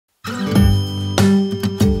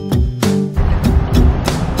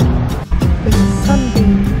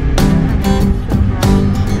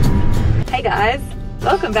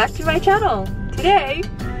welcome back to my channel. Today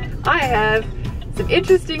I have some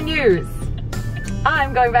interesting news.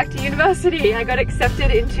 I'm going back to university. I got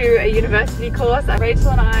accepted into a university course.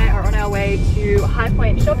 Rachel and I are on our way to High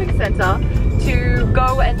Point Shopping Centre to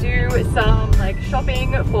go and do some like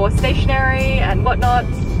shopping for stationery and whatnot,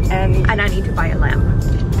 and I need to buy a lamp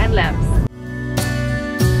and lamps.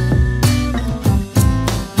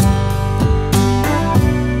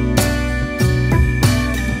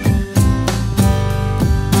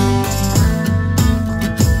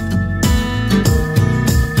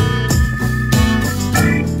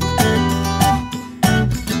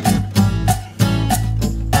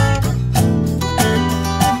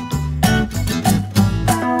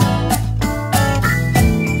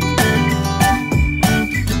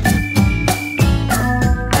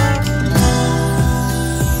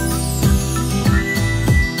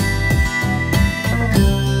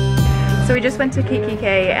 So we just went to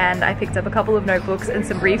K and I picked up a couple of notebooks and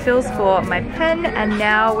some refills for my pen, and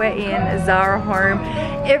now we're in Zara Home.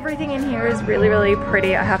 Everything in here is really, really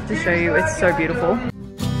pretty. I have to show you, it's so beautiful.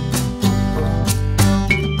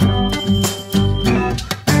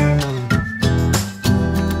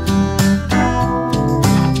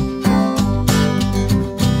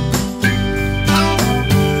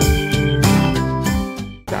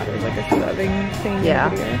 Yeah,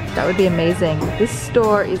 that would be amazing. This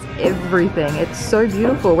store is everything. It's so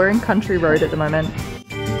beautiful. We're in Country Road at the moment.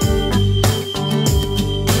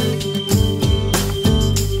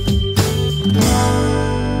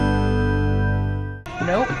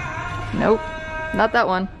 Nope. Nope. Not that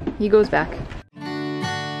one. He goes back.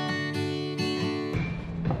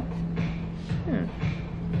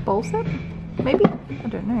 Bowl set? Maybe? I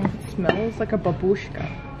don't know. It smells like a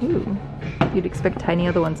babushka. Ooh. You'd expect tiny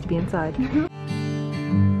other ones to be inside.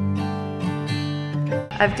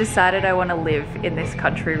 I've decided I want to live in this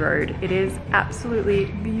country road. It is absolutely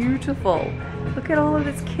beautiful. Look at all of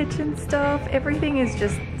this kitchen stuff. Everything is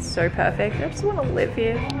just so perfect. I just want to live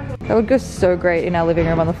here. That would go so great in our living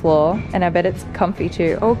room on the floor. And I bet it's comfy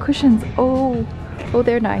too. Oh, cushions. Oh,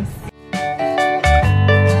 they're nice.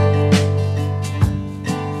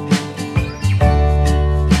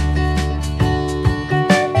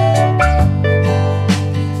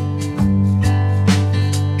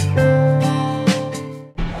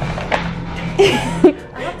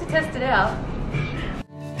 I have to test it out.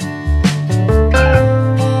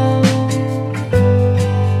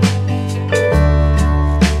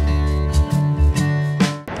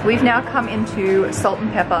 We've now come into salt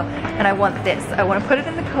and pepper, and I want this. I want to put it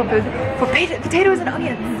in the cupboard for potatoes and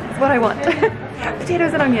onions. That's what I want.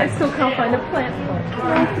 Potatoes and onions. I still can't find a plant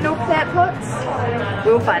pot. No plant pots?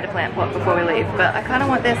 We'll find a plant pot before we leave, but I kind of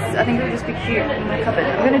want this. I think it would just be cute in my cupboard.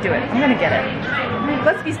 I'm going to do it. I'm going to get it.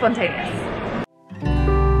 Let's be spontaneous.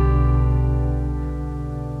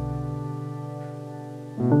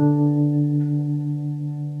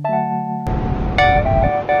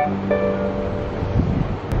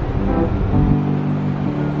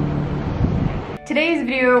 Today's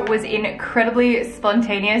video was incredibly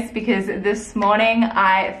spontaneous because this morning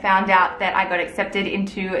I found out that I got accepted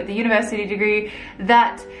into the university degree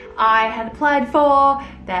that I had applied for,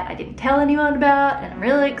 that I didn't tell anyone about, and I'm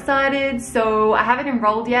really excited. So I haven't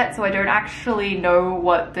enrolled yet, so I don't actually know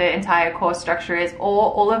what the entire course structure is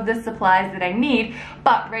or all of the supplies that I need,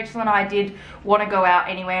 but Rachel and I did want to go out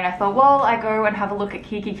anyway, and I thought, well, I go and have a look at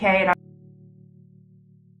KKK and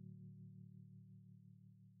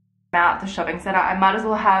out the shopping center, I might as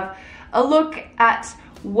well have a look at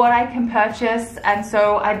what I can purchase. And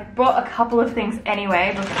so I bought a couple of things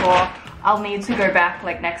anyway before I'll need to go back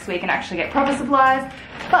like next week and actually get proper supplies.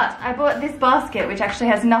 But I bought this basket, which actually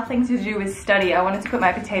has nothing to do with study. I wanted to put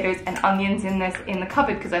my potatoes and onions in the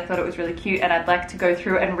cupboard because I thought it was really cute, and I'd like to go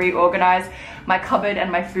through and reorganize my cupboard and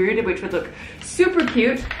my food, which would look super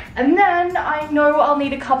cute. And then I know I'll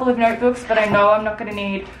need a couple of notebooks, but I know I'm not gonna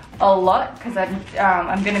need a lot because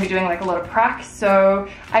I'm going to be doing like a lot of prac. So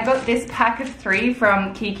I got this pack of 3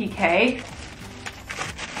 from KKK.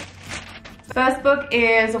 First book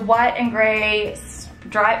is white and grey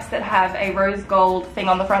stripes that have a rose gold thing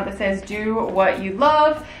on the front that says do what you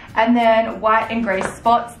love, and then white and grey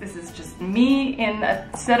spots. This is just me in a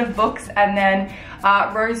set of books, and then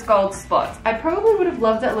rose gold spots. I probably would have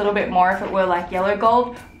loved it a little bit more if it were like yellow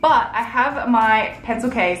gold, but I have my pencil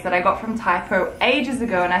case that I got from Typo ages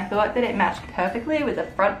ago, and I thought that it matched perfectly with the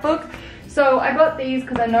front book. So I got these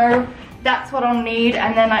because I know that's what I'll need.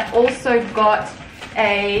 And then I also got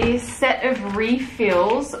a set of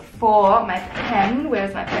refills for my pen.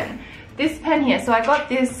 Where's my pen? This pen here. So I got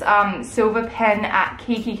this silver pen at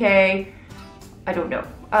KKK. I don't know.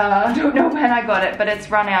 I don't know when I got it, but it's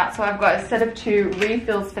run out, so I've got a set of 2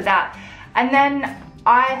 refills for that. And then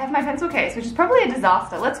I have my pencil case, which is probably a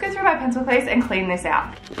disaster. Let's go through my pencil case and clean this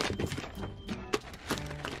out.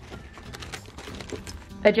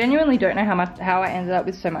 I genuinely don't know how I ended up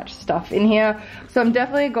with so much stuff in here. So I'm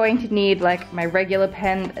definitely going to need like my regular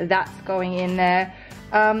pen, that's going in there.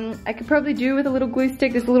 I could probably do with a little glue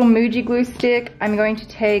stick, this little Muji glue stick. I'm going to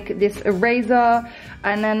take this eraser,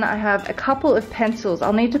 and then I have a couple of pencils.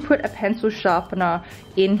 I'll need to put a pencil sharpener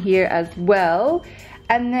in here as well.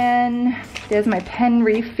 And then there's my pen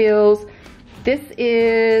refills. This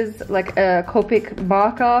is like a Copic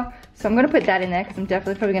marker, so I'm gonna put that in there because I'm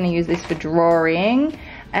definitely probably gonna use this for drawing.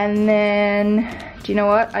 And then, do you know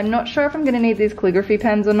what? I'm not sure if I'm gonna need these calligraphy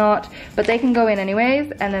pens or not, but they can go in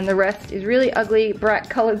anyways. And then the rest is really ugly, bright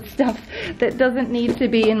colored stuff that doesn't need to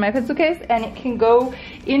be in my pencil case, and it can go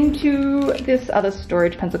into this other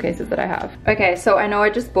storage pencil cases that I have. Okay, so I know I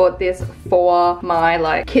just bought this for my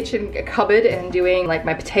like kitchen cupboard and doing like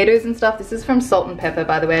my potatoes and stuff. This is from Salt and Pepper,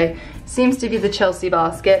 by the way. Seems to be the Chelsea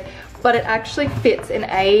basket, but it actually fits an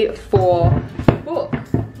A4 book.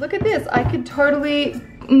 Look at this, I could totally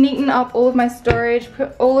neaten up all of my storage,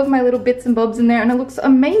 put all of my little bits and bobs in there, and it looks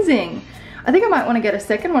amazing. I think I might want to get a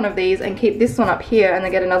second one of these and keep this one up here and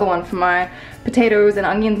then get another one for my potatoes and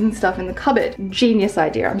onions and stuff in the cupboard. Genius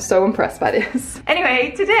idea, I'm so impressed by this.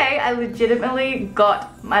 Anyway, today I legitimately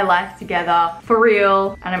got my life together for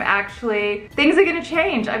real, and things are gonna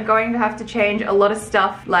change. I'm going to have to change a lot of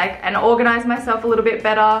stuff and organize myself a little bit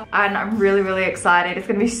better, and I'm really, really excited. It's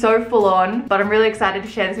gonna be so full on, but I'm really excited to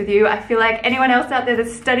share this with you. I feel like anyone else out there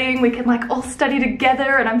that's studying, we can like all study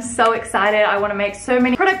together, and I'm so excited. I wanna make so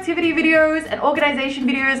many productivity videos and organization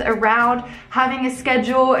videos around having a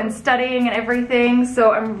schedule and studying and everything,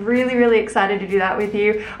 so I'm really, really excited to do that with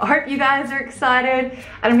you. I hope you guys are excited,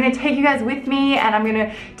 and I'm gonna take you guys with me, and I'm gonna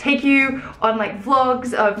take you on like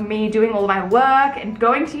vlogs of me doing all my work and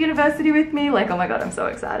going to university with me. Like, oh my god, I'm so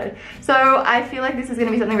excited. So I feel like this is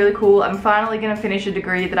gonna be something really cool. I'm finally gonna finish a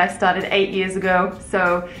degree that I started 8 years ago,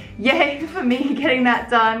 so yay for me getting that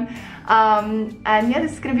done. And yeah,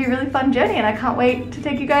 this is gonna be a really fun journey, and I can't wait to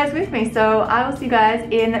take you guys with me. So I will see you guys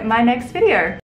in my next video.